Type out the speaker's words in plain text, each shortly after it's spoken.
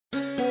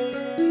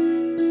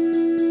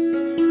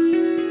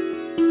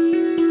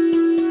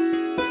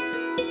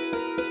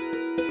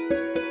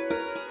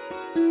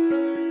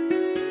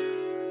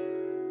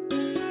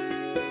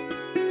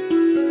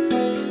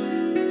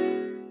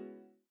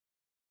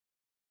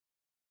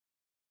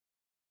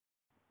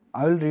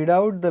I will read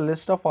out the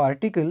list of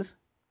articles.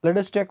 Let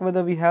us check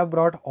whether we have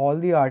brought all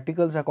the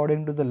articles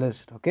according to the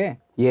list, okay?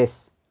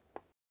 Yes.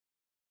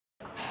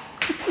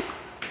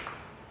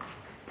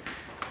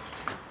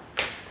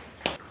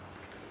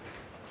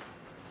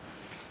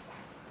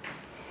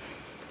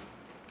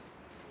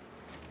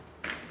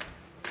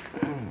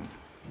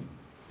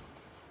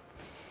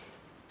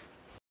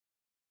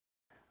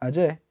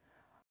 Ajay,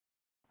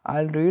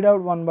 I'll read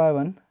out one by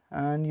one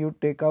and you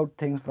take out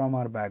things from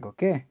our bag,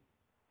 okay?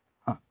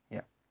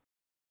 Yeah.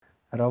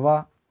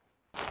 Rava,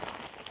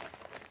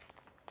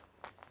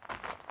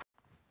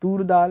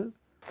 tur dal,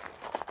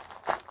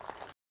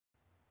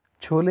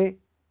 chole,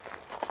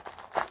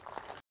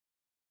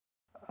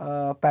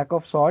 a pack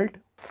of salt,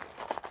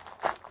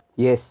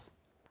 Yes.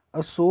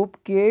 a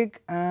soap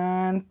cake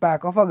and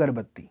pack of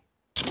agarbatti.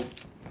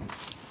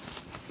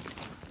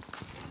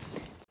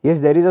 Yes,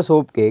 there is a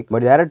soap cake,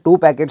 but there are 2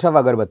 packets of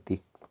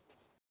agarbatti.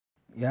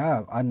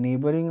 Yeah, our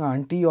neighboring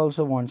auntie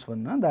also wants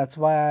one, na? That's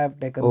why I have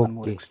taken one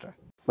more Okay. extra.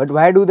 But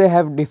why do they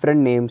have different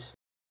names?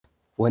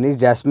 One is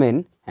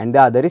jasmine and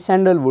the other is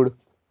sandalwood.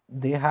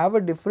 They have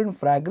a different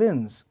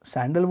fragrance.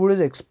 Sandalwood is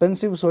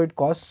expensive, so it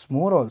costs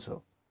more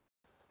also.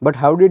 But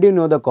how did you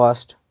know the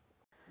cost?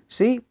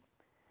 See,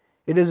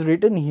 it is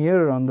written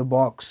here on the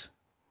box.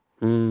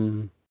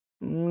 Hmm.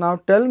 Now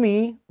tell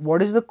me,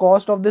 what is the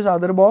cost of this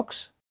other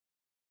box?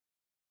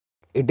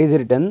 It is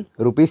written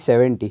rupees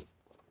 70.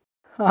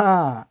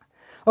 Ha.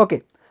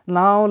 Okay,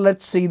 now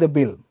let's see the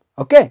bill.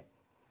 Okay.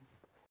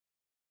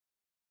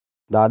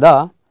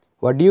 Dada,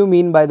 what do you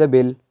mean by the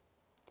bill?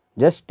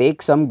 Just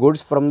take some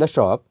goods from the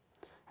shop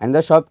and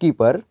the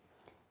shopkeeper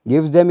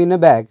gives them in a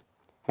bag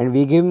and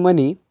we give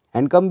money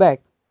and come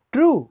back.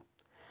 True.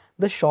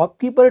 The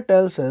shopkeeper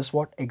tells us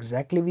what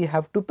exactly we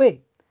have to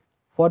pay.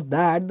 For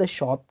that, the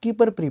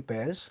shopkeeper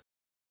prepares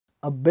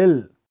a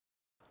bill.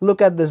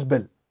 Look at this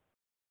bill.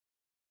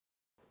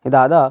 Hey,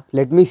 Dada,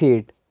 let me see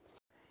it.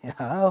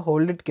 Yeah,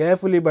 hold it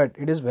carefully, but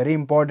it is very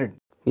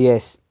important.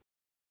 Yes.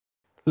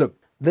 Look,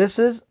 this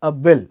is a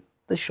bill.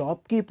 The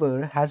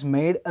shopkeeper has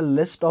made a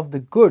list of the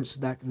goods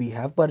that we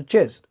have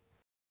purchased.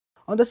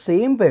 On the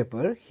same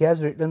paper, he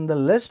has written the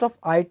list of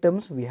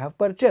items we have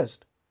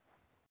purchased.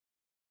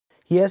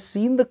 He has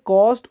seen the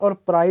cost or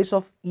price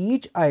of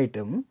each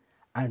item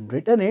and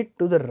written it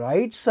to the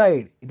right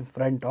side in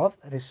front of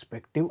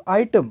respective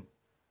item.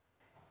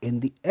 In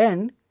the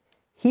end,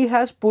 he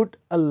has put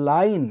a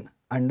line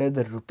under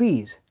the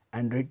rupees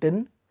and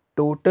written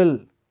total.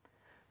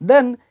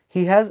 Then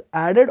he has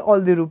added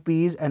all the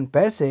rupees and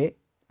paise.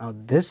 Now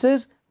this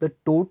is the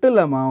total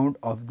amount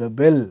of the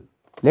bill.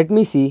 Let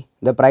me see.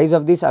 The price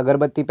of these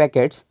agarbatti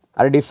packets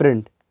are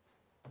different.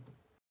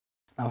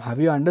 Now have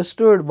you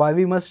understood why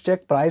we must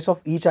check price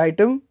of each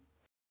item?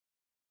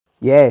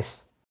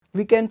 Yes.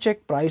 We can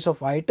check price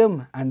of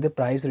item and the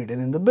price written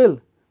in the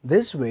bill.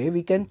 This way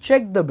we can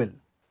check the bill.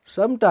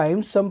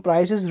 Sometimes some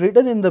price is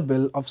written in the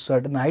bill of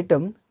certain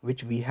item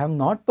which we have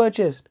not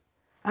purchased.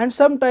 And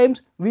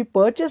sometimes we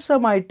purchase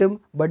some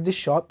item but the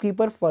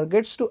shopkeeper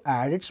forgets to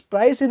add its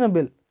price in a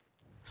bill.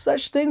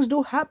 Such things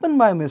do happen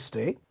by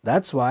mistake.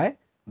 That's why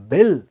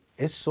bill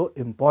is so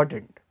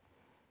important.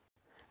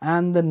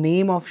 And the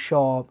name of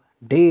shop,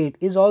 date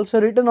is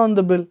also written on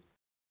the bill.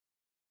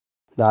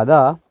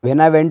 Dada, when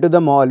I went to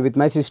the mall with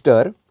my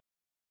sister,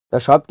 the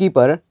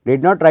shopkeeper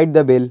did not write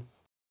the bill.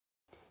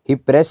 He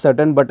pressed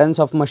certain buttons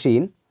of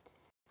machine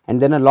and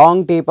then a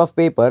long tape of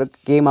paper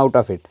came out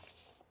of it.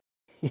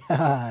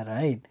 Yeah,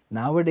 right.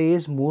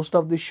 Nowadays, most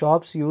of the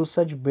shops use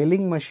such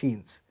billing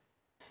machines.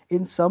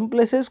 In some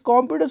places,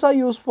 computers are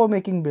used for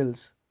making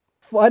bills.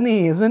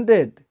 Funny, isn't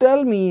it?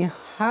 Tell me,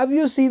 have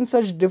you seen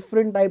such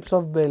different types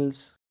of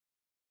bills?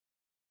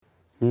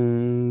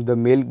 The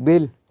milk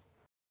bill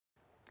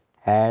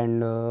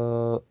and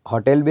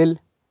hotel bill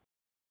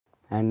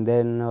and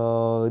then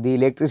the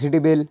electricity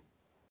bill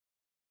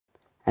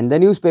and the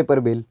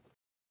newspaper bill.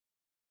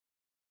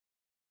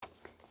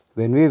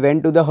 When we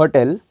went to the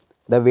hotel,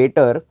 the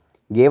waiter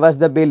gave us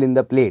the bill in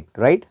the plate,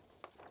 right?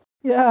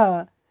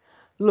 Yeah.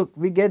 Look,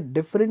 we get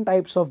different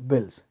types of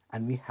bills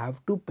and we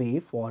have to pay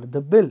for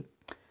the bill.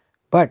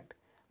 But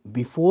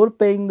before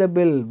paying the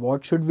bill,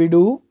 what should we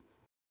do?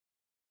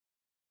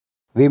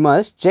 We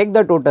must check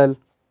the total.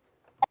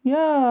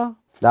 Yeah,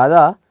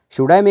 Dada,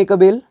 should I make a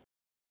bill?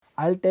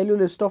 I'll tell you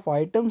list of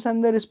items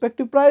and their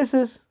respective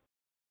prices.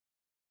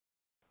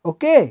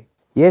 Okay?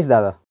 Yes,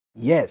 Dada.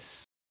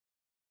 Yes.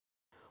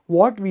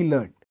 What we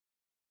learned.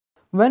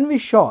 When we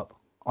shop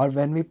or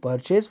when we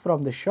purchase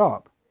from the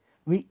shop,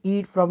 we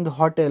eat from the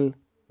hotel,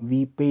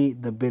 we pay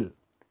the bill.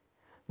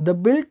 The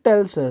bill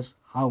tells us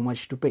how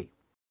much to pay.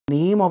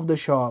 Name of the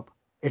shop,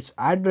 its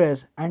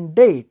address and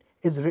date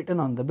is written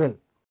on the bill.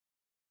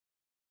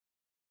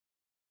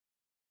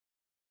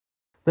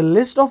 The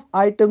list of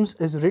items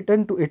is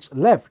written to its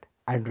left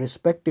and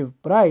respective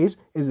price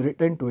is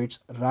written to its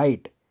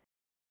right.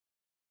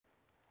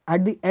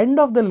 At the end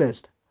of the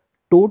list,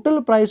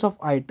 total price of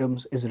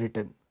items is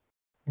written.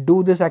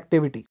 Do this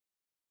activity.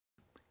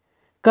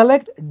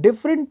 Collect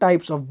different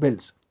types of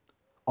bills.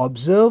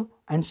 Observe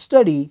and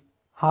study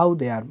how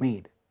they are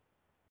made.